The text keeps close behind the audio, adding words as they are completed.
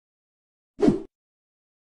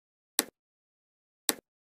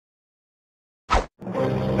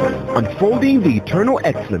unfolding the eternal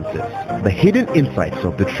excellences, the hidden insights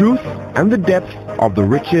of the truth, and the depth of the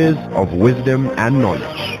riches of wisdom and knowledge.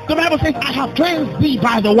 The Bible says, I have cleansed thee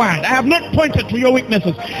by the word. I have not pointed to your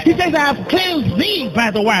weaknesses. He says, I have cleansed thee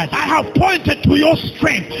by the word. I have pointed to your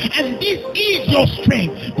strength. And this is your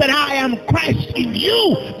strength, that I am Christ in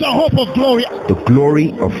you, the hope of glory. The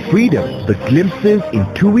glory of freedom, the glimpses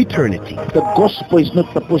into eternity. The gospel is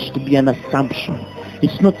not supposed to be an assumption.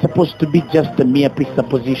 It's not supposed to be just a mere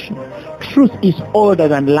presupposition. Truth is older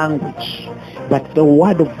than language, but the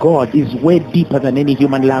word of God is way deeper than any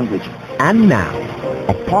human language. And now,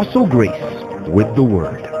 Apostle Grace with the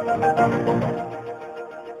Word.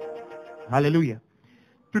 Hallelujah.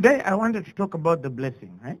 Today I wanted to talk about the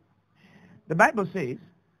blessing, right? The Bible says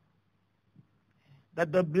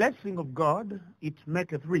that the blessing of God, it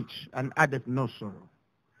maketh rich and addeth no sorrow.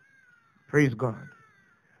 Praise God.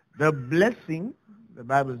 The blessing, the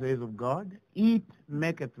Bible says, of God, it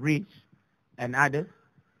maketh rich and addeth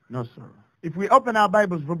no sorrow. If we open our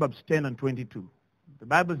Bibles, Proverbs 10 and 22, the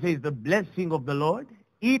Bible says, the blessing of the Lord,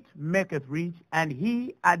 it maketh rich, and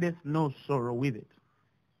he addeth no sorrow with it.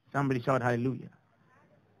 Somebody shout hallelujah.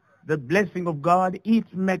 The blessing of God, it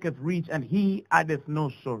maketh rich, and he addeth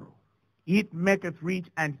no sorrow. It maketh rich,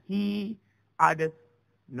 and he addeth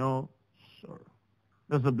no sorrow.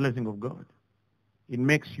 That's the blessing of God. It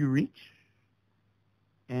makes you rich,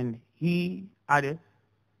 and he addeth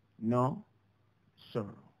no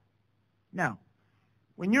sorrow. Now,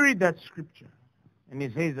 when you read that scripture, and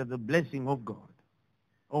it says that the blessing of God,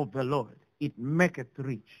 of the Lord, it maketh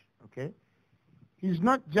rich, okay? He's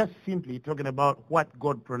not just simply talking about what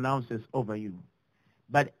God pronounces over you,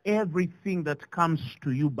 but everything that comes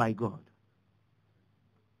to you by God.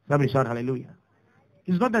 Somebody shout hallelujah.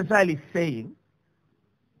 He's not necessarily saying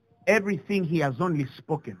everything he has only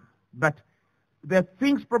spoken, but there are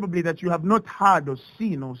things probably that you have not heard or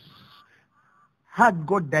seen or heard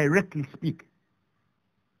God directly speak.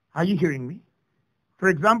 Are you hearing me? For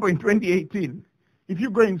example, in 2018, if you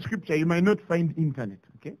go in scripture, you might not find internet,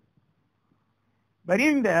 okay? But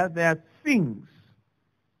in there are things,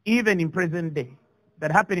 even in present day, that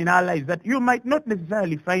happen in our lives that you might not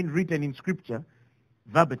necessarily find written in scripture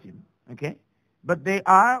verbatim, okay? But they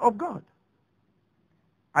are of God.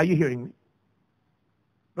 Are you hearing me?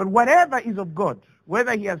 But whatever is of God,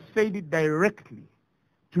 whether he has said it directly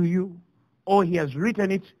to you, or he has written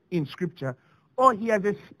it in scripture, or he has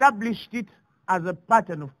established it as a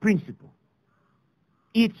pattern of principle,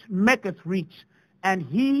 it maketh rich, and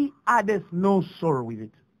he addeth no sorrow with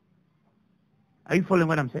it. Are you following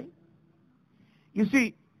what I'm saying? You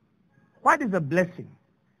see, what is a blessing?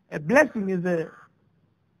 A blessing is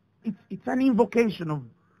it's an invocation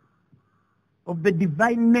of the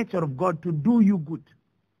divine nature of God to do you good.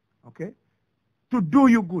 Okay? To do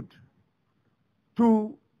you good.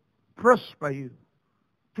 To prosper you.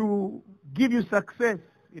 To give you success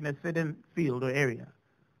in a certain field or area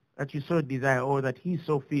that you so desire or that he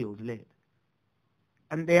so feels led.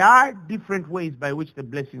 And there are different ways by which the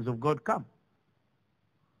blessings of God come.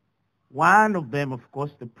 One of them, of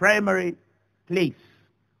course, the primary place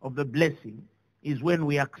of the blessing is when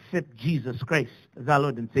we accept Jesus Christ as our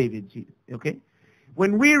Lord and Savior. Okay?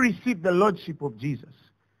 When we receive the Lordship of Jesus,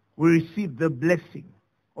 we receive the blessing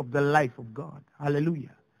of the life of God.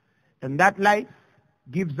 Hallelujah. And that life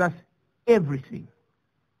gives us everything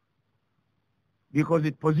because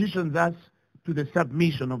it positions us to the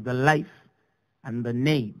submission of the life and the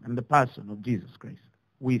name and the person of Jesus Christ.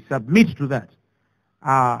 We submit to that.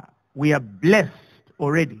 We are blessed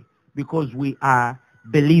already because we are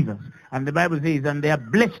believers. And the Bible says, and they are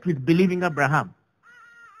blessed with believing Abraham.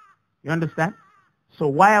 You understand? So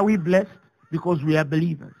why are we blessed? Because we are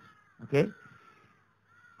believers. Okay?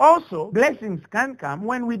 Also, blessings can come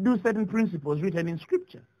when we do certain principles written in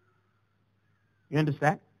Scripture. You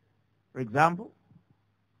understand? For example,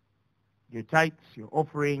 your tithes, your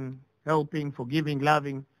offering, helping, forgiving,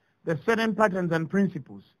 loving. There are certain patterns and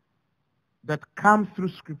principles that come through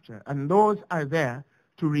Scripture, and those are there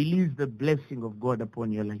to release the blessing of God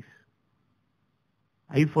upon your life.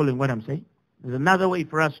 Are you following what I'm saying? There's another way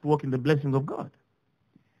for us to walk in the blessing of God.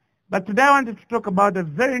 But today I wanted to talk about a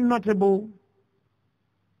very notable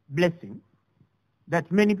blessing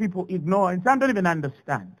that many people ignore and some don't even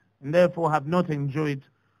understand, and therefore have not enjoyed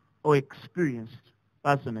or experienced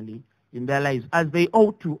personally in their lives as they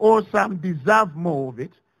ought to, or some deserve more of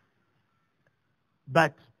it,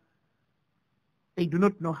 but they do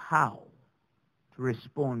not know how to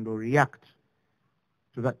respond or react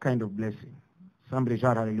to that kind of blessing. Somebody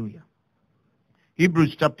shout hallelujah.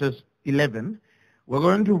 Hebrews chapter 11, we're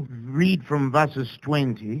going to read from verses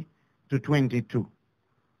 20 to 22.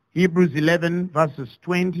 Hebrews 11 verses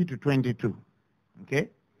 20 to 22. Okay?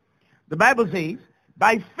 The Bible says,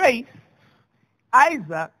 by faith,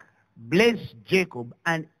 Isaac blessed Jacob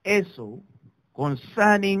and Esau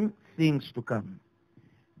concerning things to come.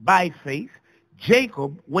 By faith,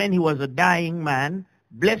 Jacob, when he was a dying man,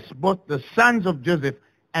 blessed both the sons of Joseph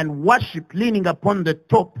and worshipped leaning upon the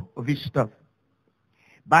top of his staff.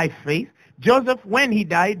 By faith, Joseph, when he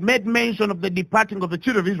died, made mention of the departing of the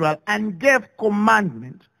children of Israel and gave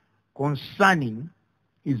commandment concerning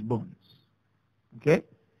his bones. Okay?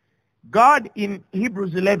 God in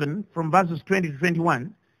Hebrews 11, from verses 20 to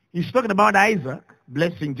 21, he's talking about Isaac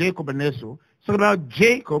blessing Jacob and Esau. He's talking about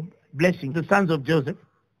Jacob blessing the sons of Joseph.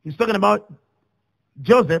 He's talking about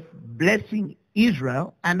Joseph blessing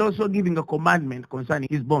Israel and also giving a commandment concerning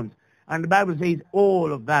his bones. And the Bible says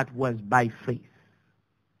all of that was by faith.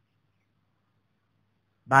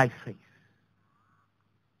 By faith.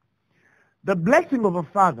 The blessing of a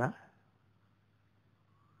father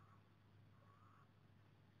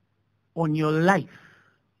on your life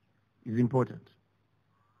is important.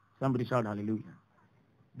 Somebody shout hallelujah.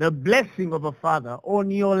 The blessing of a father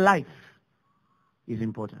on your life is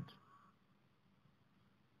important.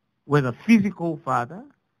 Whether physical father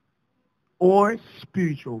or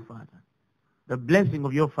spiritual father. The blessing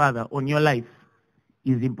of your father on your life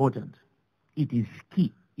is important. It is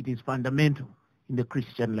key. It is fundamental in the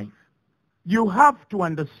Christian life. You have to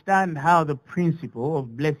understand how the principle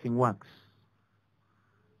of blessing works.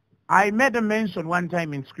 I made a mention one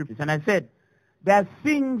time in scriptures, and I said, there are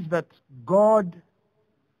things that God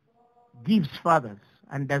gives fathers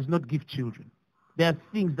and does not give children. There are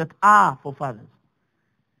things that are for fathers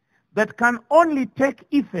that can only take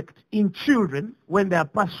effect in children when they are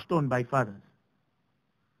passed on by fathers.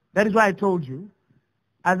 That is why I told you,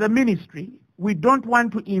 as a ministry, we don't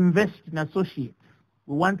want to invest in associates.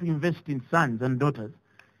 We want to invest in sons and daughters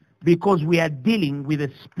because we are dealing with a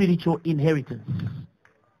spiritual inheritance.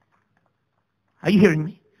 Are you hearing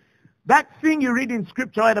me? That thing you read in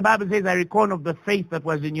scripture where the Bible says, I reckon of the faith that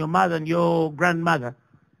was in your mother and your grandmother,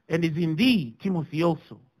 and is in thee, Timothy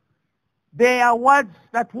also. They are words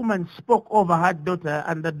that woman spoke over her daughter,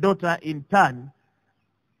 and the daughter in turn,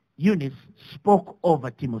 Eunice, spoke over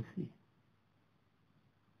Timothy.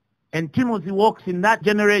 And Timothy walks in that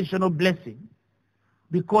generational blessing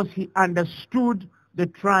because he understood the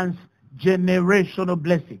transgenerational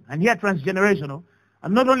blessing. And here transgenerational,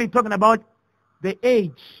 I'm not only talking about the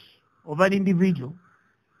age of an individual,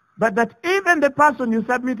 but that even the person you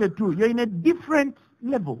submitted to, you're in a different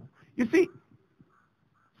level. You see,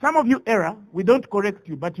 some of you error, we don't correct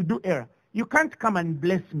you, but you do error. You can't come and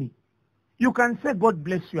bless me. You can say, God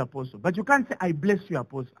bless you, Apostle, but you can't say, I bless you,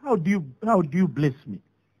 Apostle. How do you bless me?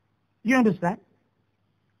 You understand?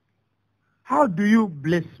 How do you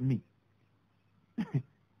bless me?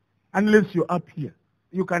 Unless you're up here.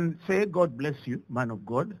 You can say, God bless you, man of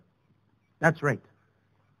God. That's right.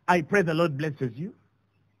 I pray the Lord blesses you.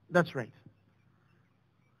 That's right.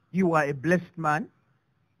 You are a blessed man.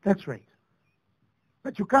 That's right.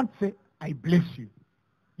 But you can't say, I bless you.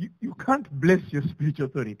 You can't bless your spiritual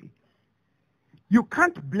authority. You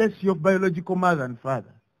can't bless your biological mother and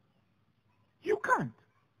father. You can't.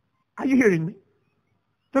 Are you hearing me?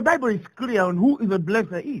 The Bible is clear on who the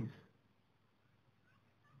blesser is.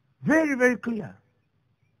 Very, very clear.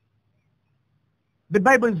 The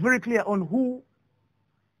Bible is very clear on who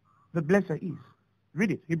the blesser is.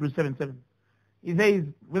 Read it, Hebrews 7:7. It says,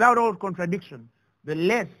 without all contradiction, the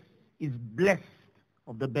less is blessed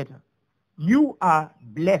of the better. You are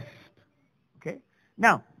blessed. Okay?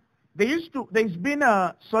 Now, there's been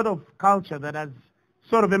a sort of culture that has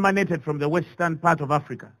sort of emanated from the western part of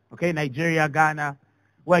Africa. Okay? Nigeria, Ghana,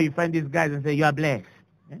 where you find these guys and say, you are blessed.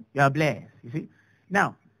 You are blessed. You see?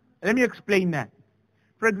 Now, let me explain that.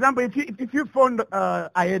 For example, if you found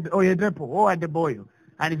Oyedepo or Adeboyo,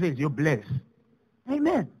 and he says, you're blessed.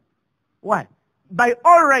 Amen. Why? By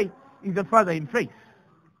all rights, he's a father in faith.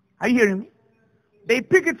 Are you hearing me? They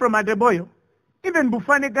pick it from Adeboyo. Even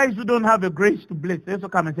Bufane guys who don't have a grace to bless, they also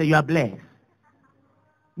come and say, you are blessed.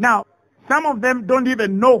 Now, some of them don't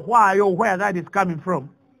even know why or where that is coming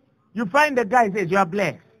from. You find the guy says, you are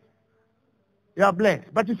blessed. You are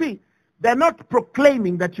blessed. But you see, they're not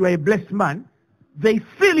proclaiming that you are a blessed man. They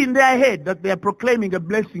feel in their head that they are proclaiming a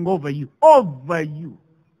blessing over you. Over you.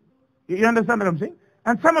 You understand what I'm saying?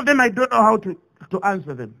 And some of them, I don't know how to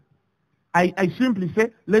answer them. I simply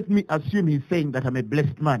say, let me assume he's saying that I'm a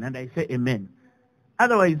blessed man, and I say amen.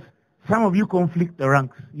 Otherwise, some of you conflict the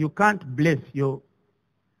ranks. You can't bless your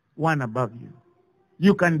one above you.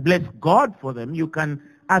 You can bless God for them. You can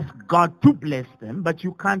ask God to bless them, but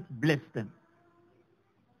you can't bless them.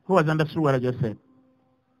 Who has understood what I just said?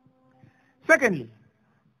 Secondly,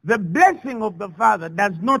 the blessing of the Father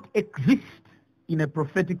does not exist in a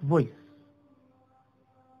prophetic voice.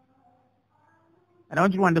 And I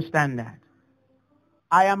want you to understand that.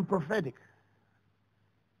 I am prophetic,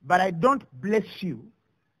 but I don't bless you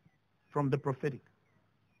from the prophetic.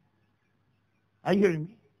 Are you hearing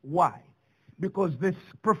me? Why? Because this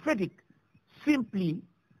prophetic simply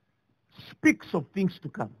speaks of things to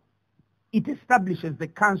come. It establishes the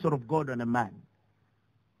counsel of God on a man.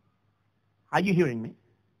 Are you hearing me?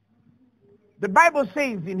 The Bible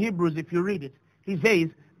says in Hebrews, if you read it, he says,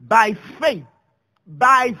 by faith,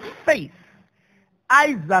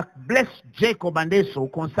 Isaac blessed Jacob and Esau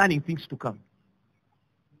concerning things to come.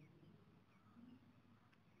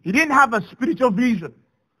 He didn't have a spiritual vision.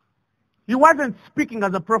 He wasn't speaking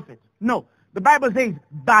as a prophet. No. The Bible says,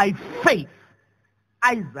 by faith,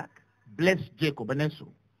 Isaac blessed Jacob and Esau.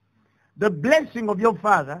 The blessing of your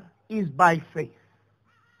father is by faith.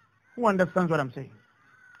 Who understands what I'm saying?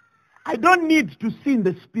 I don't need to see in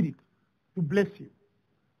the spirit to bless you.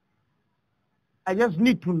 I just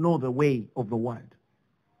need to know the way of the word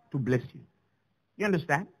to bless you. You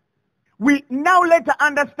understand? We now later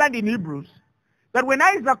understand in Hebrews that when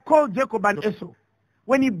Isaac called Jacob and Esau,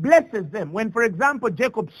 when he blesses them, when, for example,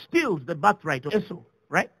 Jacob steals the birthright of Esau,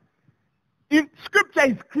 right? In Scripture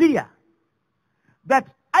is clear that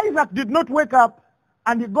Isaac did not wake up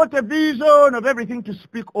and he got a vision of everything to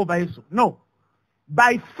speak over Esau. No.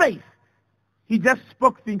 By faith, he just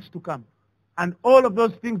spoke things to come. And all of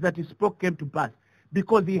those things that he spoke came to pass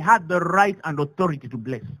because he had the right and authority to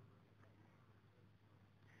bless.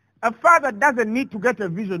 A father doesn't need to get a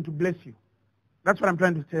vision to bless you. That's what I'm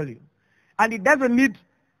trying to tell you. And it doesn't need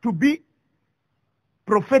to be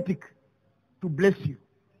prophetic to bless you.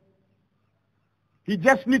 He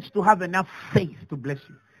just needs to have enough faith to bless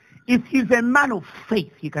you. If he's a man of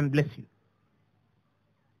faith, he can bless you.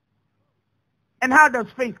 And how does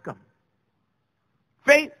faith come?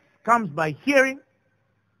 Faith comes by hearing,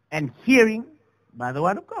 and hearing by the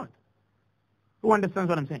word of God. Who understands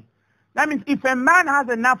what I'm saying? That means if a man has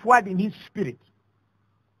enough word in his spirit,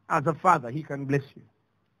 as a father, he can bless you.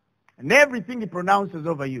 And everything he pronounces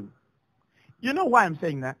over you. You know why I'm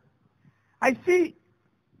saying that? I see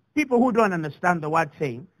people who don't understand the word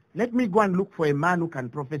saying, let me go and look for a man who can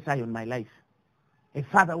prophesy on my life. A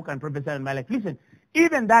father who can prophesy on my life. Listen,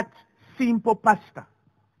 even that simple pastor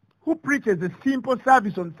who preaches a simple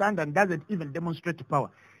service on Sunday and doesn't even demonstrate power,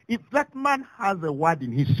 if that man has a word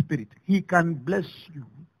in his spirit, he can bless you.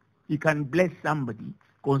 He can bless somebody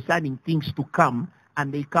concerning things to come,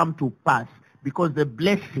 and they come to pass, because the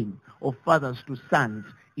blessing of fathers to sons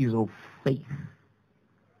is of faith.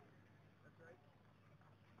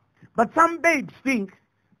 But some babes think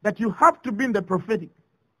that you have to be in the prophetic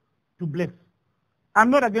to bless. I'm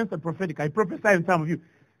not against the prophetic. I prophesy in some of you.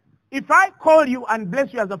 If I call you and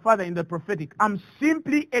bless you as a father in the prophetic, I'm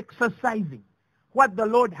simply exercising what the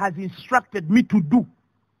Lord has instructed me to do.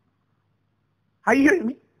 Are you hearing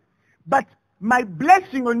me? But my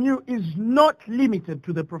blessing on you is not limited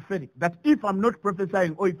to the prophetic. That if I'm not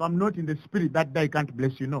prophesying or if I'm not in the spirit, that day I can't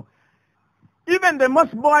bless you. No. Even the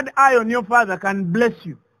most bored eye on your father can bless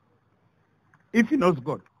you if he knows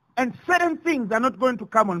God. And certain things are not going to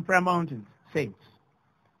come on prayer mountains, saints.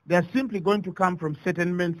 They are simply going to come from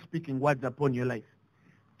certain men speaking words upon your life.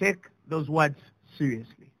 Take those words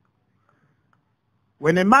seriously.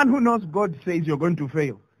 When a man who knows God says you're going to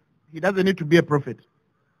fail, he doesn't need to be a prophet.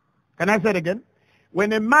 Can I say it again?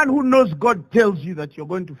 When a man who knows God tells you that you're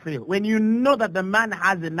going to fail, when you know that the man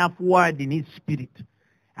has enough word in his spirit,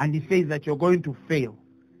 and he says that you're going to fail,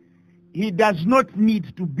 he does not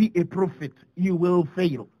need to be a prophet. You will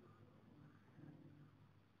fail.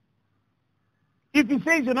 If he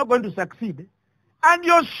says you're not going to succeed, and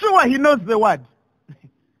you're sure he knows the word,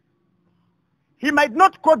 he might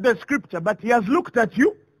not quote the scripture, but he has looked at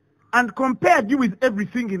you and compared you with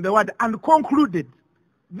everything in the word and concluded,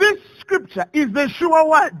 this scripture is the sure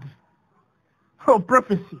word of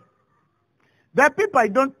prophecy. There are people I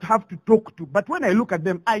don't have to talk to, but when I look at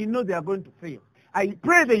them, I know they are going to fail. I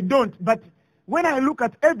pray they don't, but when I look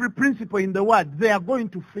at every principle in the word, they are going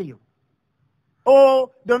to fail.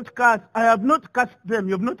 Oh, don't curse. I have not cursed them.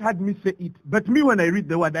 You have not heard me say it. But me, when I read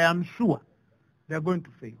the word, I am sure they are going to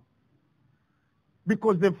fail.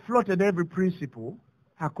 Because they've floated every principle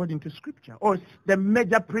according to Scripture, or the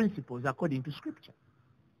major principles according to Scripture.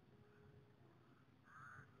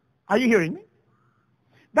 Are you hearing me?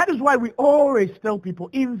 That is why we always tell people,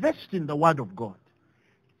 invest in the Word of God.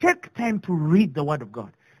 Take time to read the Word of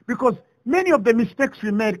God. Because many of the mistakes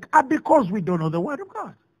we make are because we don't know the Word of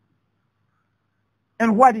God.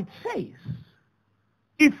 And what it says,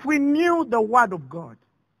 if we knew the Word of God,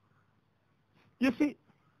 You see,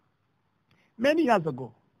 many years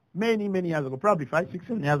ago, many years ago, probably 5, 6,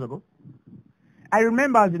 7 years ago, I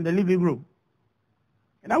remember I was in the living room,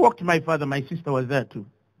 and I walked to my father. My sister was there too.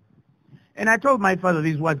 And I told my father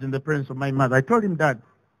these words in the presence of my mother. I told him, Dad,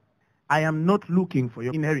 I am not looking for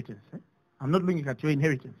your inheritance. I'm not looking at your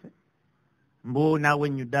inheritance. Mbo, now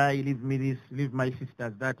when you die, leave me this, leave my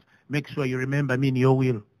sisters that. Make sure you remember me in your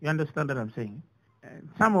will. You understand what I'm saying? And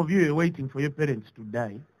some of you are waiting for your parents to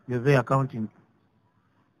die. You're there counting.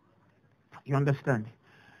 You understand?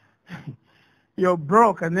 You're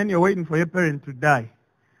broke and then you're waiting for your parent to die.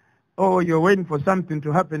 Or you're waiting for something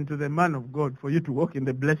to happen to the man of God for you to walk in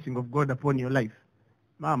the blessing of God upon your life.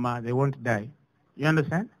 Mama, they won't die. You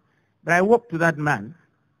understand? But I walked to that man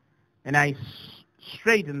and I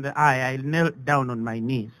straight in the eye, I knelt down on my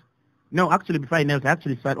knees. No, actually before I knelt, I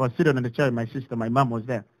actually was sitting on the chair with my sister. My mom was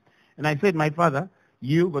there. And I said, my father,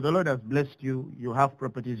 but the Lord has blessed you. You have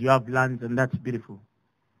properties, you have lands, and that's beautiful.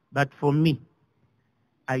 But for me,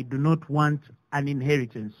 I do not want an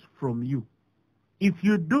inheritance from you. If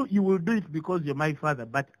you do, you will do it because you're my father.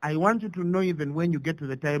 But I want you to know, even when you get to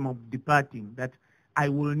the time of departing, that I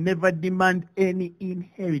will never demand any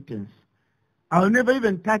inheritance. I'll never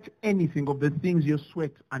even touch anything of the things your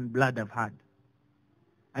sweat and blood have had.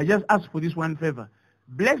 I just ask for this one favor.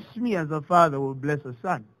 Bless me as a father will bless a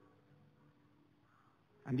son.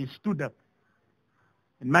 And he stood up.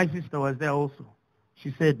 And my sister was there also.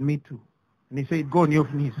 She said, me too. And he said, go on your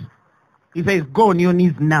knees. He says, go on your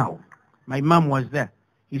knees now. My mom was there.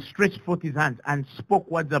 He stretched forth his hands and spoke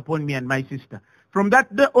words upon me and my sister. From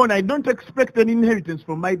that day on, I don't expect an inheritance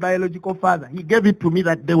from my biological father. He gave it to me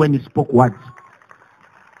that day when he spoke words.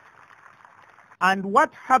 And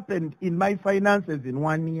what happened in my finances in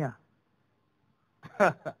 1 year?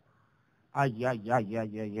 Yeah.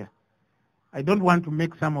 I don't want to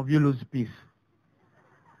make some of you lose peace.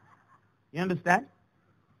 You understand?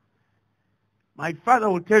 My father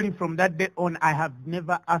will tell you from that day on, I have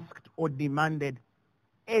never asked or demanded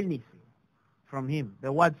anything from him.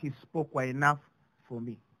 The words he spoke were enough for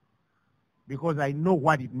me. Because I know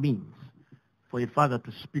what it means for a father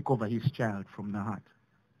to speak over his child from the heart.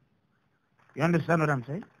 You understand what I'm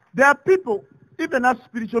saying? There are people, even us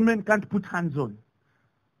spiritual men, can't put hands on.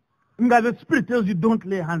 The Spirit tells you don't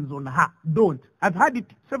lay hands on her. Don't. I've had it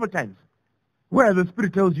several times. Where the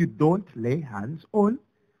Spirit tells you don't lay hands on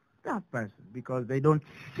that person because they don't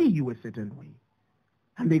see you a certain way.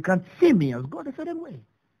 And they can't see me as God a certain way.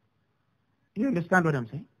 You understand what I'm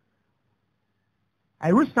saying?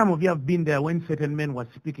 I wish some of you have been there when certain men were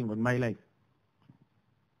speaking on my life.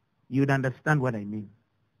 You'd understand what I mean.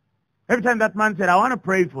 Every time that man said, I want to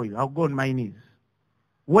pray for you, I'll go on my knees.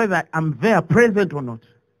 Whether I'm there present or not.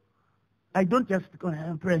 I don't just go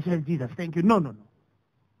and pray, Jesus, thank you. No.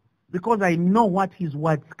 Because I know what his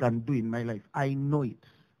words can do in my life. I know it.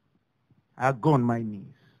 I go on my knees.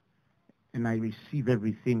 And I receive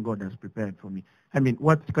everything God has prepared for me. I mean,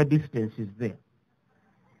 what distance is there?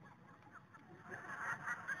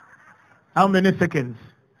 How many seconds?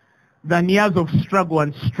 Than years of struggle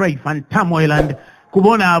and strife and turmoil and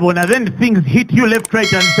kubona, then things hit you left,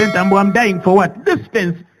 right, and center. I'm dying for what?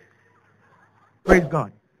 Distance. Praise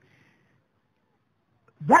God.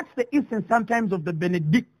 That's the essence sometimes of the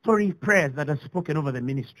benedictory prayers that are spoken over the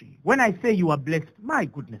ministry. When I say you are blessed, my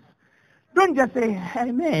goodness. Don't just say,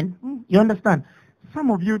 amen. You understand?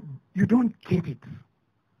 Some of you, you don't get it.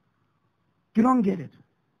 You don't get it.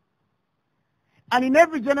 And in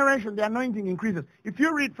every generation, the anointing increases. If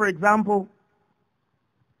you read, for example,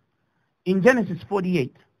 in Genesis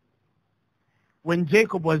 48, when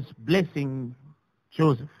Jacob was blessing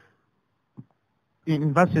Joseph,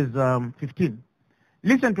 in verses 15,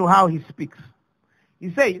 listen to how he speaks.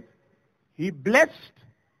 He says, he blessed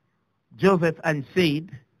Joseph and said,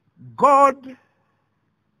 God,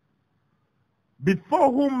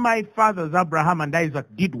 before whom my fathers Abraham and Isaac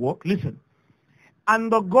did walk, listen,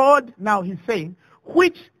 and the God, now he's saying,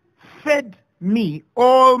 which fed me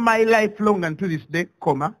all my life long unto this day,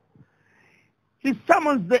 comma, he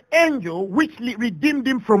summons the angel which redeemed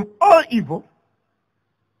him from all evil.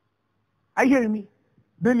 Are you hearing me?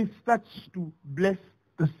 Then he starts to bless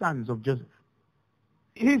the sons of Joseph.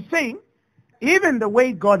 He's saying, even the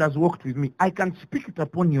way God has walked with me, I can speak it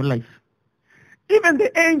upon your life. Even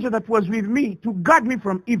the angel that was with me to guard me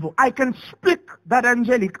from evil, I can speak that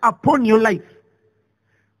angelic upon your life.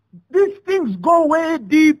 These things go way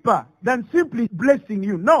deeper than simply blessing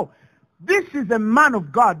you. No, this is a man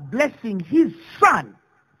of God blessing his son.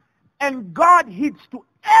 And God heeds to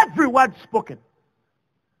every word spoken.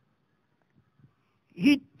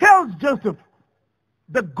 He tells Joseph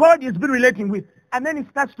the God he's been relating with. And then he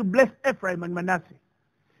starts to bless Ephraim and Manasseh.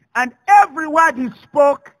 And every word he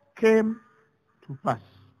spoke came to pass.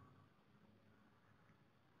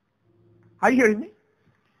 Are you hearing me?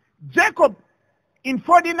 Jacob in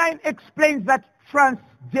 49 explains that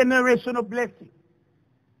transgenerational blessing.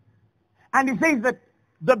 And he says that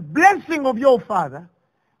the blessing of your father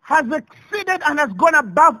has exceeded and has gone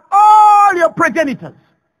above all your progenitors.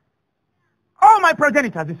 All my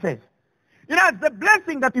progenitors, he says. You know, the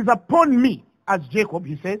blessing that is upon me, as Jacob,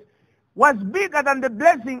 he says, was bigger than the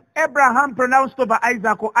blessing Abraham pronounced over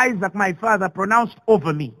Isaac, or Isaac, my father, pronounced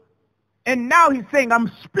over me. And now he's saying,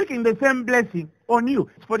 I'm speaking the same blessing on you.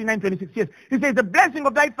 It's 49:26 years. He says, the blessing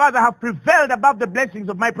of thy father have prevailed above the blessings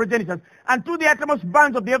of my progenitors, and to the uttermost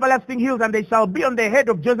bounds of the everlasting hills, and they shall be on the head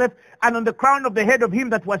of Joseph, and on the crown of the head of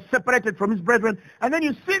him that was separated from his brethren. And then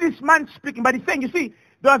you see this man speaking, but he's saying, you see,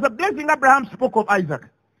 there was a blessing Abraham spoke of Isaac.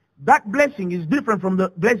 That blessing is different from the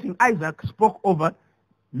blessing Isaac spoke over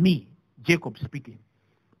me, Jacob speaking.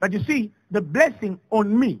 But you see, the blessing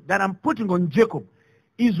on me that I'm putting on Jacob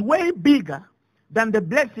is way bigger than the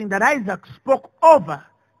blessing that Isaac spoke over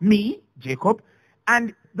me, Jacob,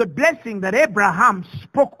 and the blessing that Abraham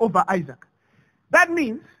spoke over Isaac. That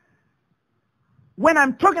means when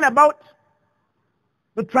I'm talking about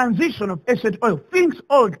the transition of ancient oil, things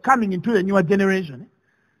old coming into the newer generation,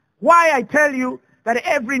 why I tell you that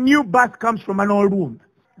every new birth comes from an old womb.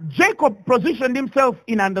 Jacob positioned himself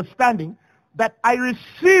in understanding that I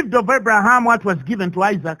received of Abraham what was given to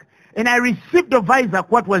Isaac, and I received of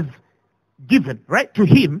Isaac what was given, right, to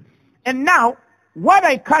him. And now, what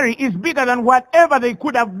I carry is bigger than whatever they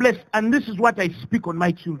could have blessed, and this is what I speak on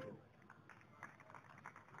my children.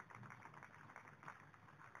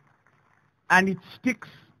 And it sticks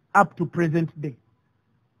up to present day. Do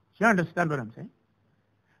you understand what I'm saying?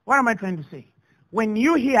 What am I trying to say? When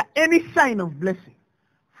you hear any sign of blessing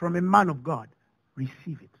from a man of God,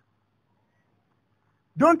 receive it.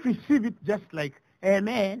 Don't receive it just like,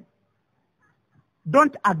 amen.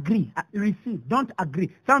 Don't agree. Receive. Don't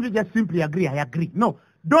agree. Some of you just simply agree. I agree. No.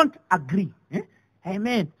 Don't agree.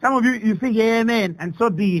 Amen. Some of you say amen, and so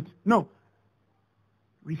be it. No.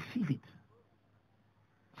 Receive it.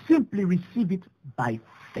 Simply receive it by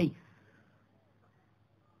faith.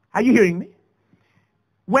 Are you hearing me?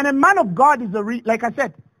 When a man of God is like I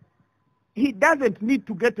said, he doesn't need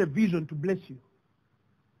to get a vision to bless you.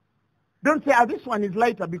 Don't say, this one is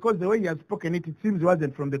lighter because the way he has spoken it seems he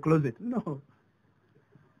wasn't from the closet. No.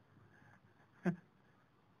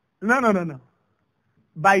 No.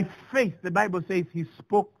 By faith, the Bible says he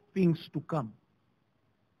spoke things to come.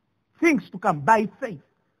 Things to come, by faith.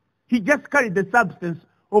 He just carried the substance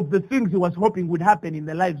of the things he was hoping would happen in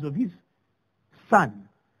the lives of his son.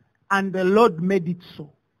 And the Lord made it so.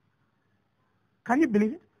 Can you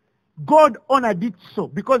believe it? God honored it so,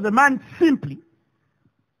 because the man simply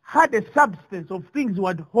had a substance of things he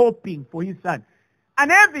was hoping for his son.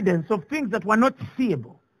 An evidence of things that were not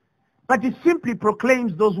seeable. But he simply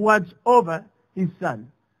proclaims those words over his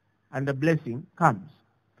son, and the blessing comes.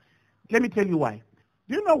 Let me tell you why.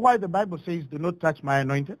 Do you know why the Bible says, do not touch my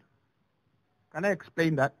anointed? Can I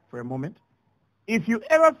explain that for a moment? If you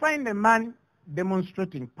ever find a man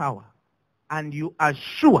demonstrating power, and you are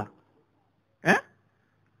sure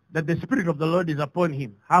that the Spirit of the Lord is upon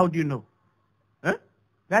him, how do you know?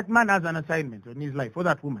 That man has an assignment in his life, for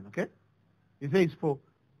that woman, okay? He says, for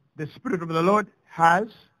the Spirit of the Lord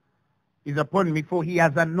is upon me, for he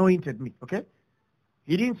has anointed me, okay?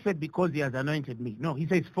 He didn't say because he has anointed me. No, he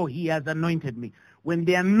says, for he has anointed me. When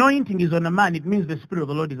the anointing is on a man, it means the Spirit of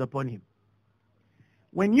the Lord is upon him.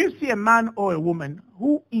 When you see a man or a woman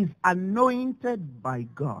who is anointed by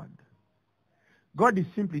God, God is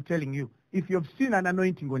simply telling you, if you have seen an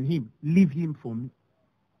anointing on him, leave him for me.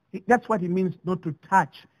 That's what it means not to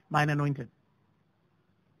touch mine anointed.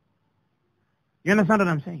 You understand what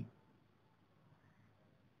I'm saying?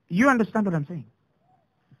 You understand what I'm saying?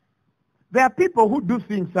 There are people who do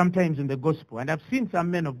things sometimes in the gospel, and I've seen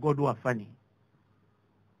some men of God who are funny.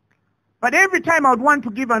 But every time I would want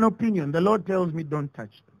to give an opinion, the Lord tells me, don't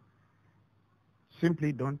touch them.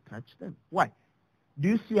 Simply don't touch them. Why? Do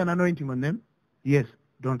you see an anointing on them? Yes,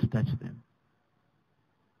 don't touch them.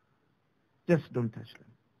 Just don't touch them.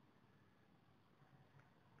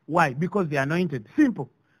 Why? Because they are anointed. Simple.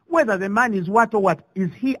 Whether the man is what or what, is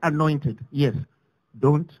he anointed? Yes.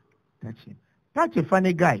 Don't touch him. Touch a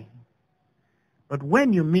funny guy. But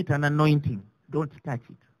when you meet an anointing, don't touch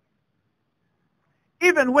it.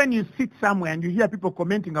 Even when you sit somewhere and you hear people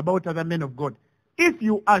commenting about other men of God, if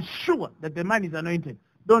you are sure that the man is anointed,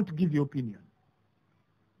 don't give your opinion.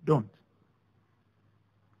 Don't.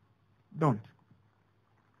 Don't.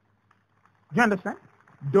 Do you understand?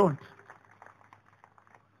 Don't.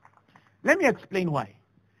 Let me explain why.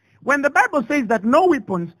 When the Bible says that no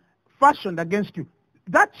weapons fashioned against you,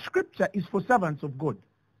 that scripture is for servants of God.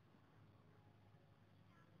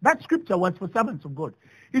 That scripture was for servants of God.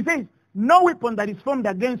 He says, no weapon that is formed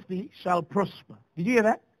against thee shall prosper. Did you hear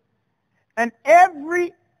that? And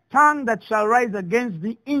every tongue that shall rise against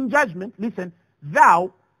thee in judgment, listen,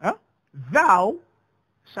 thou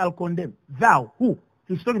shall condemn. Thou, who?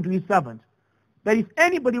 He's talking to his servant. That if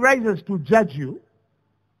anybody rises to judge you,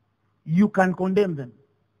 you can condemn them.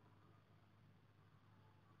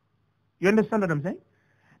 You understand what I'm saying?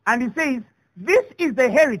 And he says, this is the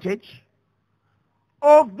heritage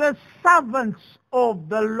of the servants of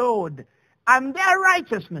the Lord, and their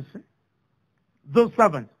righteousness, those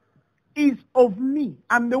servants, is of me.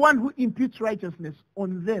 I'm the one who imputes righteousness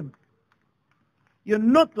on them. You're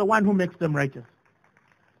not the one who makes them righteous.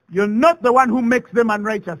 You're not the one who makes them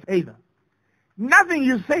unrighteous either. Nothing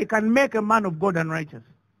you say can make a man of God unrighteous,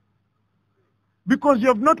 because you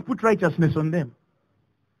have not put righteousness on them.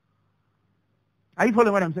 Are you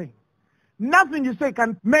following what I'm saying? Nothing you say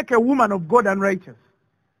can make a woman of God unrighteous,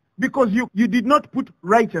 because you did not put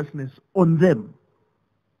righteousness on them.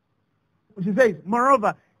 She says,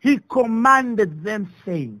 moreover, he commanded them,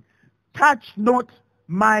 saying, touch not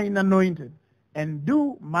mine anointed, and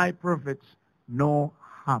do my prophets no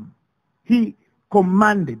harm. He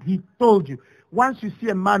commanded, he told you. Once you see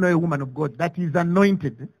a man or a woman of God that is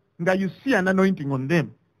anointed, that you see an anointing on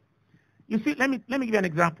them. You see, let me give you an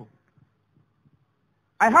example.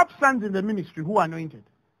 I have sons in the ministry who are anointed,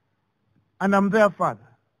 and I'm their father.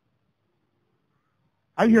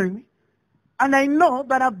 Are you hearing me? And I know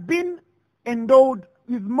that I've been endowed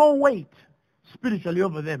with more weight spiritually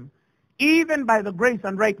over them, even by the grace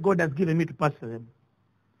and right God has given me to pastor them.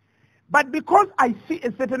 But because I see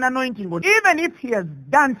a certain anointing, even if he has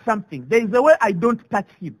done something, there is a way I don't touch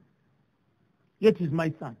him. Yet he's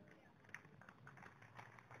my son.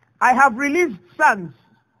 I have released sons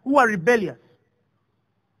who are rebellious.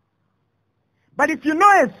 But if you know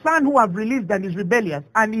a son who I've released and is rebellious,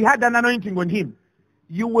 and he had an anointing on him,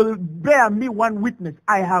 you will bear me one witness.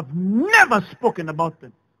 I have never spoken about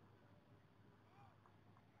them.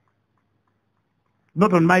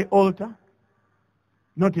 Not on my altar,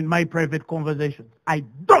 not in my private conversations. I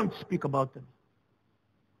don't speak about them.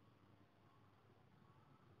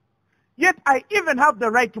 Yet I even have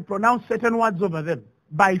the right to pronounce certain words over them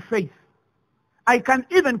by faith. I can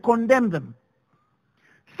even condemn them.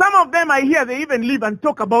 Some of them I hear, they even live and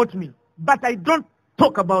talk about me, but I don't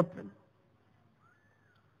talk about them.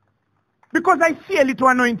 Because I see a little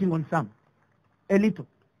anointing on some. A little.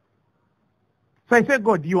 So I say,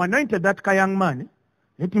 God, you anointed that young man.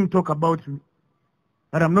 Let him talk about me.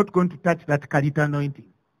 But I'm not going to touch that Kalita anointing.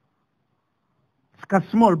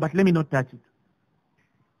 It's small, but let me not touch it.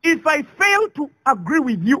 If I fail to agree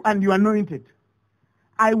with you and you anointed,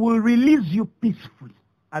 I will release you peacefully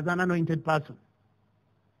as an anointed person.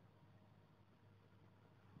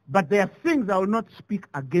 But there are things I will not speak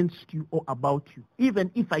against you or about you, even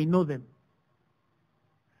if I know them.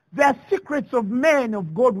 There are secrets of men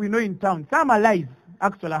of God we know in town. Some are lies,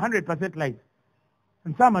 actually 100% lies.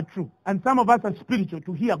 And some are true. And some of us are spiritual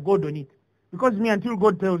to hear God on it. Because me, until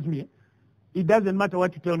God tells me, it doesn't matter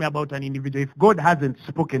what you tell me about an individual. If God hasn't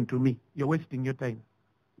spoken to me, you're wasting your time.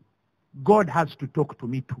 God has to talk to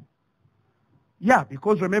me too. Yeah,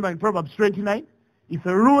 because remember in Proverbs 29, if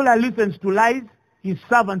a ruler listens to lies, his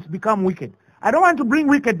servants become wicked. I don't want to bring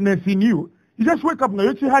wickedness in you. You just wake up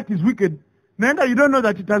and your heart is wicked. Neither you don't know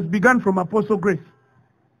that it has begun from Apostle Grace.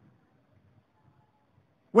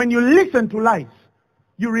 When you listen to lies,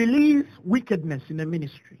 you release wickedness in the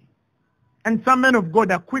ministry. And some men of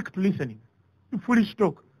God are quick to listening. You foolish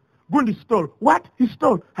talk. Gundi stole. What? He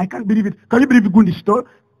stole. I can't believe it. Can you believe Gundi stole?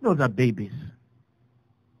 Those are babies.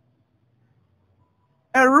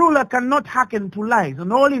 A ruler cannot hearken to lies,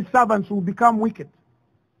 and all his servants will become wicked.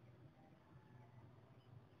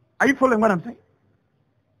 Are you following what I'm saying?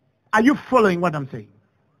 Are you following what I'm saying?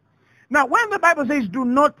 Now, when the Bible says, do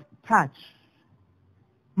not touch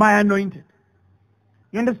my anointed,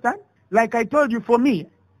 you understand? Like I told you, for me,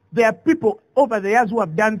 there are people over the years who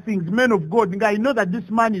have done things, men of God, and I know that this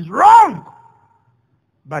man is wrong.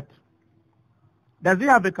 But does he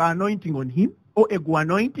have a anointing on him or a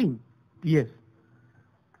anointing? Yes.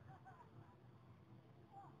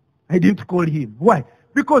 I didn't call him. Why?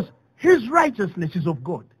 Because his righteousness is of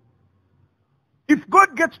God. If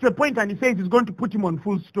God gets to a point and he says he's going to put him on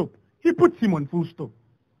full stop, he puts him on full stop.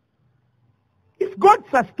 If God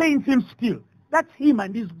sustains him still, that's him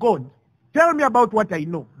and his God. Tell me about what I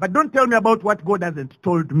know, but don't tell me about what God hasn't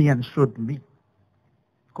told me and showed me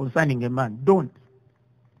concerning a man. Don't.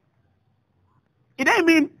 It doesn't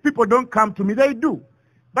mean people don't come to me. They do.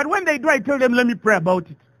 But when they do, I tell them, let me pray about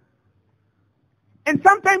it. And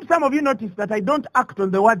sometimes some of you notice that I don't act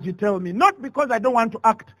on the words you tell me, not because I don't want to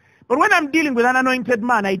act, but when I'm dealing with an anointed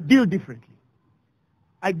man, I deal differently.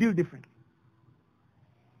 I deal differently.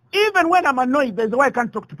 Even when I'm annoyed, there's a way I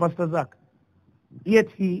can't talk to Pastor Zach. Yet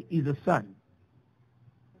he is a son.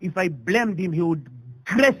 If I blamed him, he would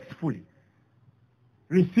gracefully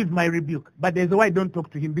receive my rebuke. But there's a way I don't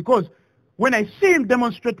talk to him, because when I see him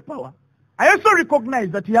demonstrate power, I also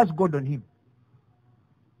recognize that he has God on him.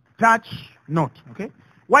 Touch not, okay?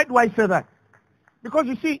 Why do I say that? Because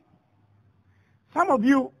you see, some of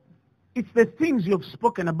you, it's the things you've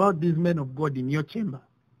spoken about these men of God in your chamber.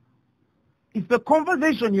 It's the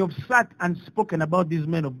conversation you've sat and spoken about these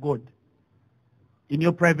men of God in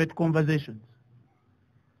your private conversations.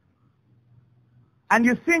 And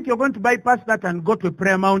you think you're going to bypass that and go to a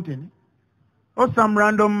prayer mountain or some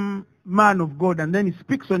random man of God, and then he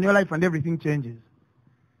speaks on your life and everything changes.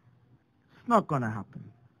 It's not going to happen.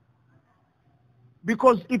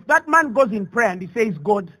 Because if that man goes in prayer and he says,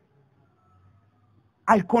 God,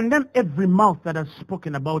 I condemn every mouth that has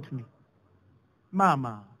spoken about me.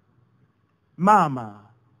 Mama,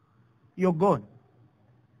 you're gone.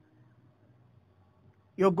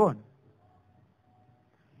 You're gone.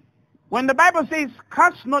 When the Bible says,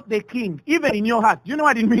 curse not the king, even in your heart, do you know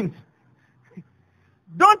what it means?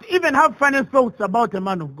 Don't even have funny thoughts about a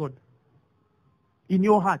man of God in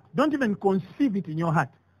your heart. Don't even conceive it in your heart.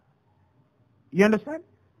 You understand?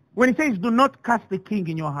 When he says, do not curse the king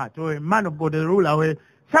in your heart, or a man of God, a ruler, or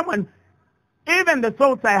someone, even the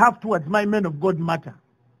thoughts I have towards my men of God matter.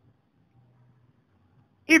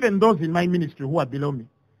 Even those in my ministry who are below me.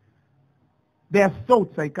 There are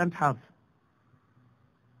thoughts I can't have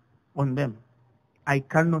on them. I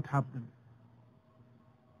cannot have them.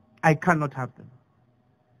 I cannot have them.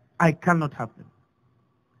 I cannot have them.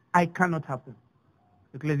 I cannot have them.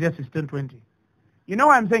 Ecclesiastes 10:20. You know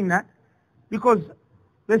why I'm saying that? Because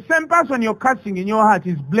the same person you're cursing in your heart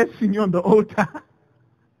is blessing you on the altar.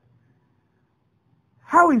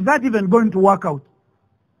 How is that even going to work out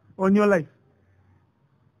on your life?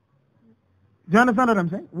 Do you understand what I'm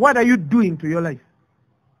saying? What are you doing to your life?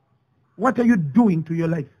 What are you doing to your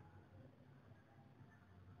life?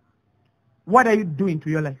 What are you doing to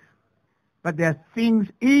your life? But there are things,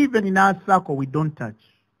 even in our circle, we don't touch.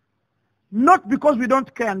 Not because we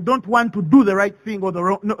don't care and don't want to do the right thing or the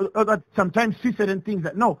wrong, no, or that sometimes see certain things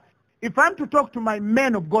that, no. If I'm to talk to my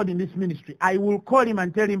man of God in this ministry, I will call him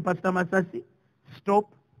and tell him, Pastor Masasi,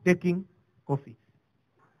 stop taking coffee.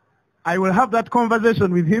 I will have that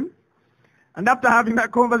conversation with him. And after having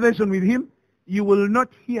that conversation with him, you will not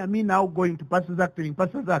hear me now going to Pastor Zach telling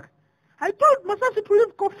Pastor Zach, I told Masasi to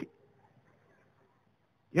leave coffee.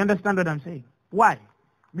 You understand what I'm saying? Why?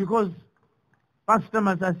 Because Pastor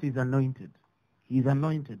Masasi is anointed. He is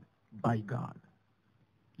anointed by God.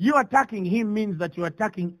 You attacking him means that you are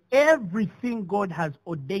attacking everything God has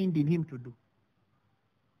ordained in him to do.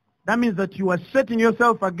 That means that you are setting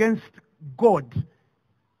yourself against God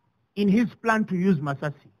in his plan to use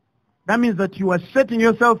Masasi. That means that you are setting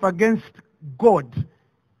yourself against God.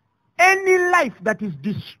 Any life that is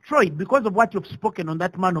destroyed because of what you've spoken on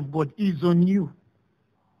that man of God is on you.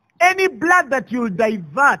 Any blood that you'll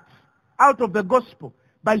divert out of the gospel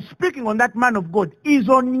by speaking on that man of God is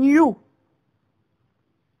on you.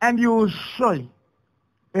 And you will surely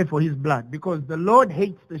pay for his blood, because the Lord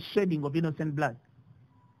hates the shedding of innocent blood.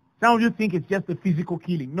 Some of you think it's just a physical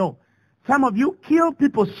killing. No. Some of you kill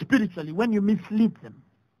people spiritually when you mislead them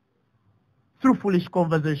through foolish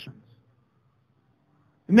conversations.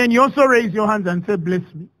 And then you also raise your hands and say, bless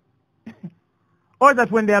me. Or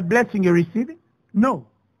that when they are blessing, you're receiving? No.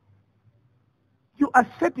 You are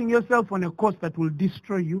setting yourself on a course that will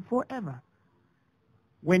destroy you forever.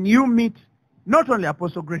 When you meet not only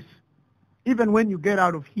Apostle Grace, even when you get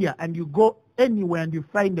out of here and you go anywhere and you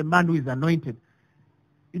find a man who is anointed,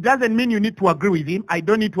 it doesn't mean you need to agree with him. I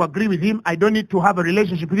don't need to agree with him. I don't need to have a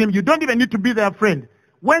relationship with him. You don't even need to be their friend.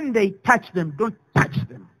 When they touch them, don't touch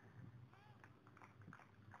them.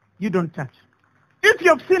 You don't touch. If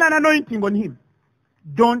you've seen an anointing on him,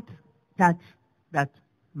 don't touch that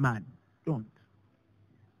man. Don't.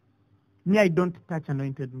 Me, I don't touch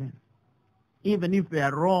anointed men, even if they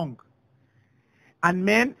are wrong. And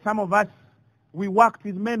men, some of us, we worked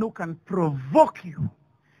with men who can provoke you.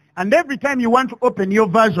 And every time you want to open your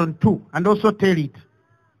version too, and also tell it,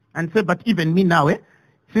 and say, but even me now,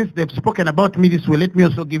 since they've spoken about me this way, let me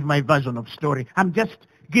also give my version of story. I'm just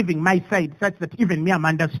giving my side such that even me, I'm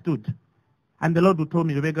understood. And the Lord will tell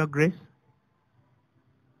me, Lubega, Grace,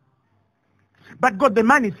 But God, the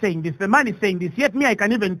man is saying this, the man is saying this, yet me I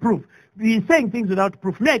can even prove. He's saying things without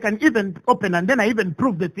proof. Me I can even open and then I even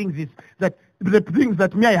prove the things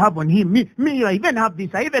that me I have on him. Me I even have this,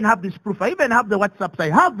 I even have this proof, I even have the WhatsApps, I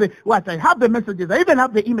have the messages, I even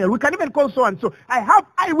have the email. We can even call so and so. I have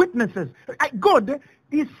eyewitnesses. God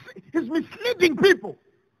is misleading people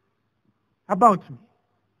about me.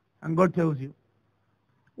 And God tells you,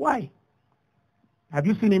 why? Have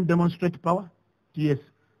you seen him demonstrate power? Yes.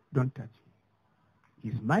 Don't touch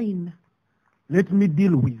him. He's mine. Let me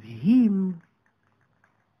deal with him.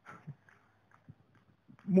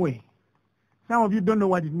 Mwe. Some of you don't know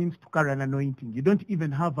what it means to carry an anointing. You don't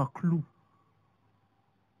even have a clue.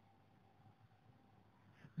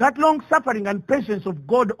 That long suffering and patience of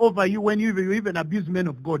God over you when you even abuse men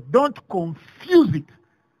of God, don't confuse it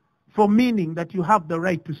for meaning that you have the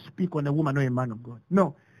right to speak on a woman or a man of God.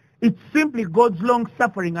 No. It's simply God's long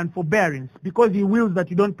suffering and forbearance because he wills that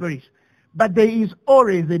you don't perish. But there is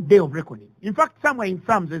always a day of reckoning. In fact, somewhere in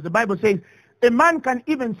Psalms, as the Bible says, a man can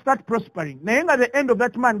even start prospering. Now, at the end of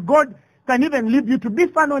that man, God can even leave you to be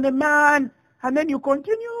fun on a man, and then you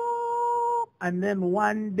continue. And then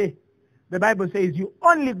one day, the Bible says you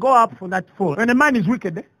only go up for that fall. When a man is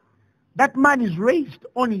wicked, that man is raised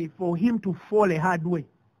only for him to fall a hard way.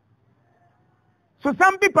 So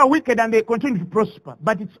some people are wicked and they continue to prosper,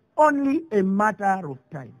 but it's only a matter of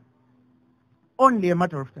time. Only a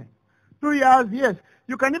matter of time. 2 years, yes.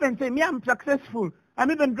 You can even say, me, I'm successful.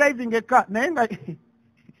 I'm even driving a car.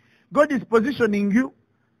 God is positioning you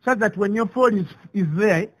so that when your fall is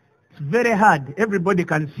there, it's very hard. Everybody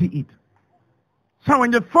can see it. So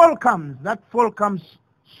when the fall comes, that fall comes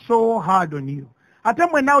so hard on you. At a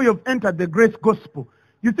time when now you've entered the grace gospel,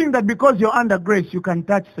 you think that because you're under grace, you can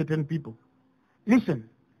touch certain people. Listen,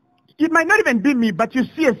 it might not even be me, but you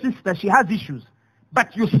see a sister, she has issues,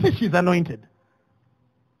 but you see she's anointed.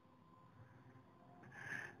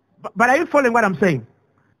 But are you following what I'm saying?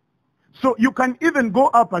 So you can even go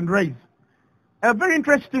up and raise. A very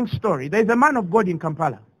interesting story. There's a man of God in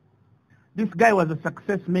Kampala. This guy was a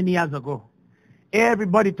success many years ago.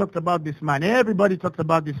 Everybody talked about this man. Everybody talked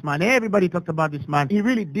about this man. Everybody talked about this man. He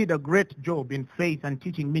really did a great job in faith and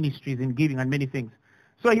teaching ministries and giving and many things.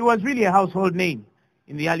 So he was really a household name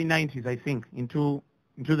in the early 90s, I think, into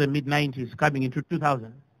the mid-90s, coming into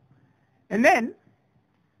 2000. And then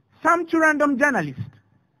some two random journalist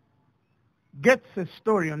gets a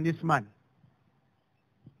story on this man.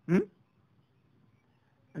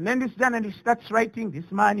 And then this journalist starts writing, this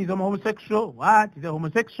man is a homosexual. What? He's a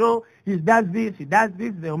homosexual. He does this, he's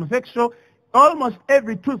a homosexual. Almost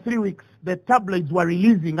every 2-3 weeks, the tabloids were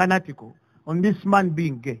releasing an article on this man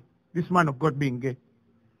being gay, this man of God being gay.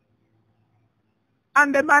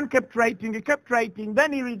 And the man kept writing,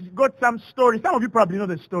 then he got some stories. Some of you probably know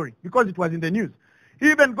the story because it was in the news. He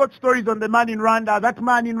even got stories on the man in Rwanda. That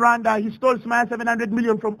man in Rwanda, he stole smile 700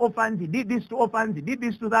 million from orphans. He did this to orphans. He did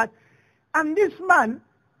this to that. And this man,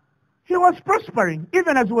 he was prospering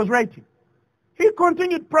even as he was writing. He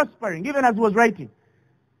continued prospering even as he was writing.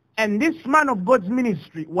 And this man of God's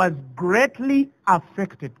ministry was greatly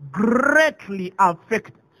affected. Greatly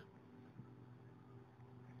affected.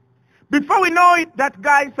 Before we know it, that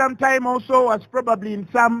guy sometime also was probably in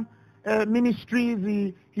some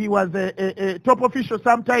ministries. He was a top official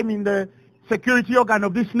sometime in the security organ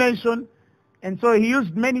of this nation. And so he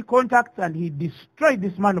used many contacts and he destroyed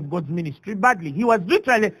this man of God's ministry badly. He was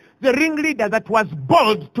literally the ringleader that was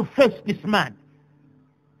bold to face this man.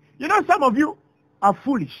 You know, some of you are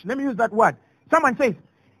foolish. Let me use that word. Someone says,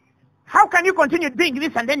 how can you continue doing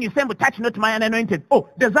this and then you say, touch not my anointed? Oh,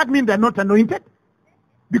 does that mean they're not anointed?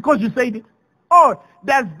 Because you said it? Or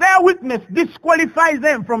does their witness disqualify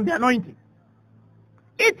them from the anointing?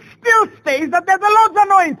 It still stays that they're the Lord's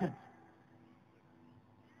anointed.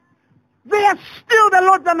 They are still the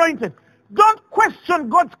Lord's anointed. Don't question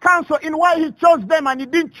God's counsel in why he chose them and he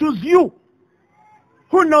didn't choose you.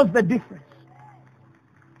 Who knows the difference?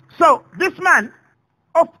 So this man,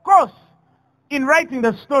 of course, in writing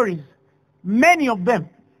the stories, many of them,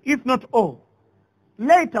 if not all,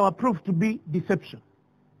 later were proved to be deception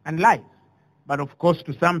and lies. But of course,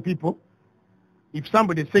 to some people, if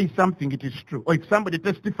somebody says something, it is true. Or if somebody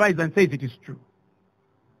testifies and says it is true.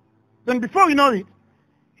 Then before we know it,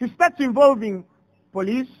 he starts involving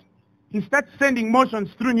police. He starts sending motions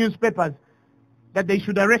through newspapers that they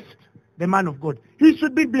should arrest the man of God. He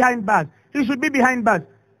should be behind bars. He should be behind bars.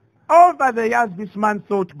 Over the years, this man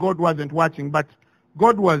thought God wasn't watching, but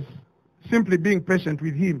God was simply being patient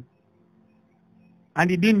with him. And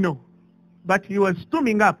he didn't know. But he was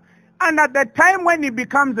storming up. And at the time when he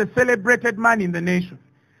becomes a celebrated man in the nation,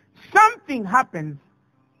 something happens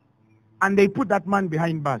and they put that man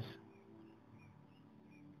behind bars.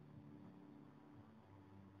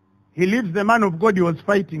 He leaves the man of God he was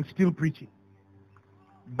fighting still preaching.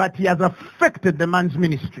 But he has affected the man's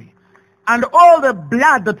ministry. And all the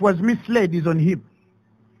blood that was misled is on him.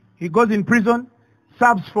 He goes in prison,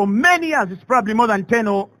 serves for many years. It's probably more than 10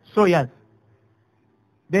 or so years.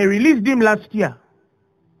 They released him last year.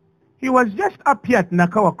 He was just up here at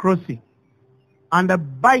Nakawa crossing, and a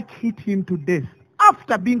bike hit him to death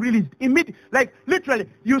after being released. Like literally,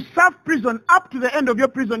 you serve prison up to the end of your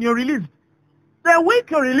prison, you're released. The week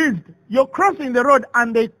you're released, you're crossing the road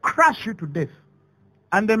and they crash you to death.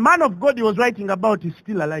 And the man of God he was writing about is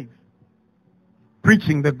still alive,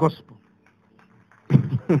 preaching the gospel.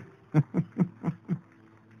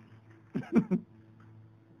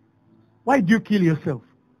 Why do you kill yourself?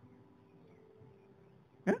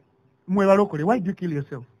 Why do you kill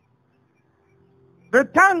yourself? The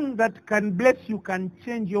tongue that can bless you can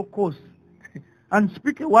change your course and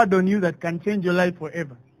speak a word on you that can change your life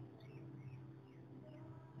forever.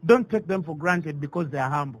 Don't take them for granted because they are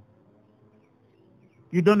humble.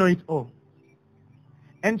 You don't know it all.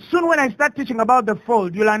 And soon when I start teaching about the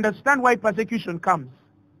fold, you'll understand why persecution comes.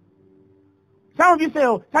 Some of you say,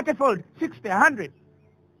 oh, 30 fold, 60, 100.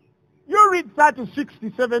 You read 30,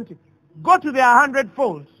 60, 70. Go to the 100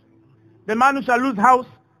 folds. The man who shall lose house,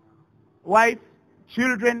 wife,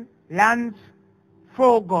 children, lands,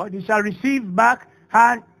 for God, he shall receive back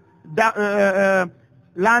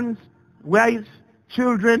lands, wives,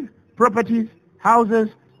 children, properties, houses,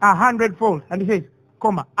 100-fold. And he says,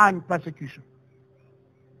 and persecution.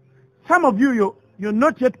 Some of you, you're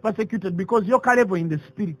not yet persecuted because your level in the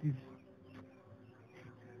spirit is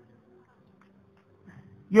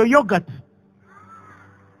your yogurt.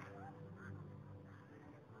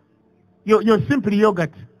 You're simply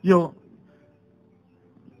yogurt. You're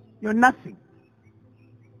nothing.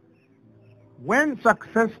 When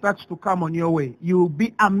success starts to come on your way, you'll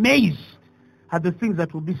be amazed at the things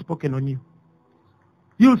that will be spoken on you.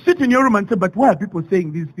 You'll sit in your room and say, but why are people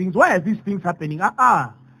saying these things? Why are these things happening?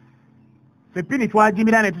 Fepini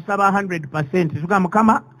twajimira to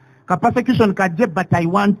 100%. Persecution kaje, but I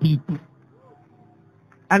want it.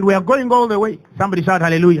 And we are going all the way. Somebody shout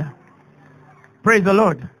hallelujah. Praise the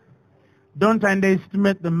Lord. Don't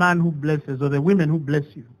underestimate the man who blesses or the women who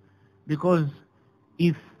bless you. Because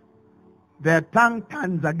if their tongue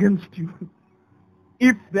turns against you,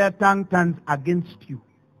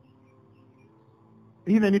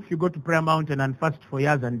 even if you go to prayer mountain and fast for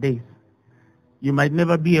years and days, you might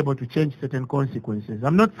never be able to change certain consequences.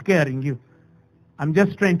 I'm not scaring you. I'm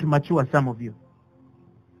just trying to mature some of you.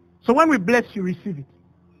 So when we bless you, receive it.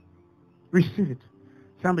 Receive it.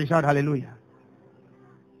 Somebody shout hallelujah.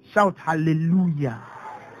 Shout hallelujah.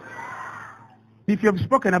 If you have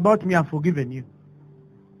spoken about me, I've forgiven you.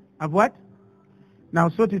 I've what? Now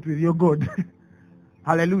sort it with your God.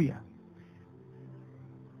 Hallelujah.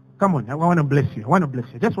 Come on, I want to bless you. I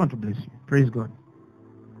just want to bless you. Praise God.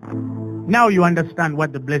 Now you understand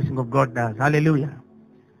what the blessing of God does. Hallelujah.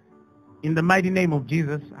 In the mighty name of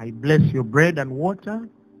Jesus, I bless your bread and water.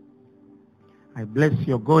 I bless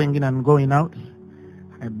your going in and going out.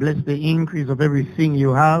 I bless the increase of everything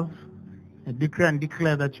you have. I declare and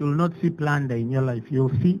declare that you'll not see plunder in your life. You'll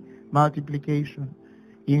see multiplication,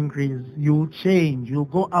 increase. You'll change. You'll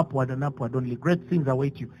go upward and upward only. Great things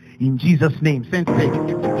await you. In Jesus' name. Saints say,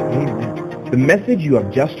 amen. The message you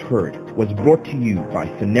have just heard was brought to you by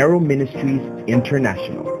Phaneroo Ministries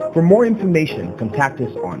International. For more information, contact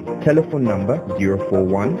us on telephone number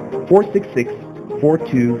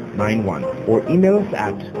 041-466-4291 or email us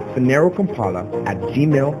at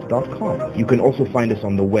phanerookampala@gmail.com. You can also find us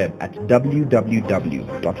on the web at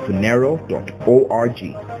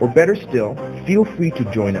www.phaneroo.org. Or better still, feel free to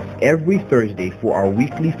join us every Thursday for our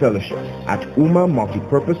weekly fellowship at UMA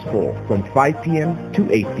Multipurpose Hall from 5 p.m.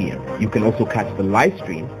 to 8 p.m. You can also catch the live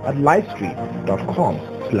stream at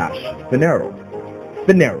livestream.com/Phaneroo.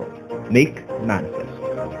 Phaneroo, make manifest.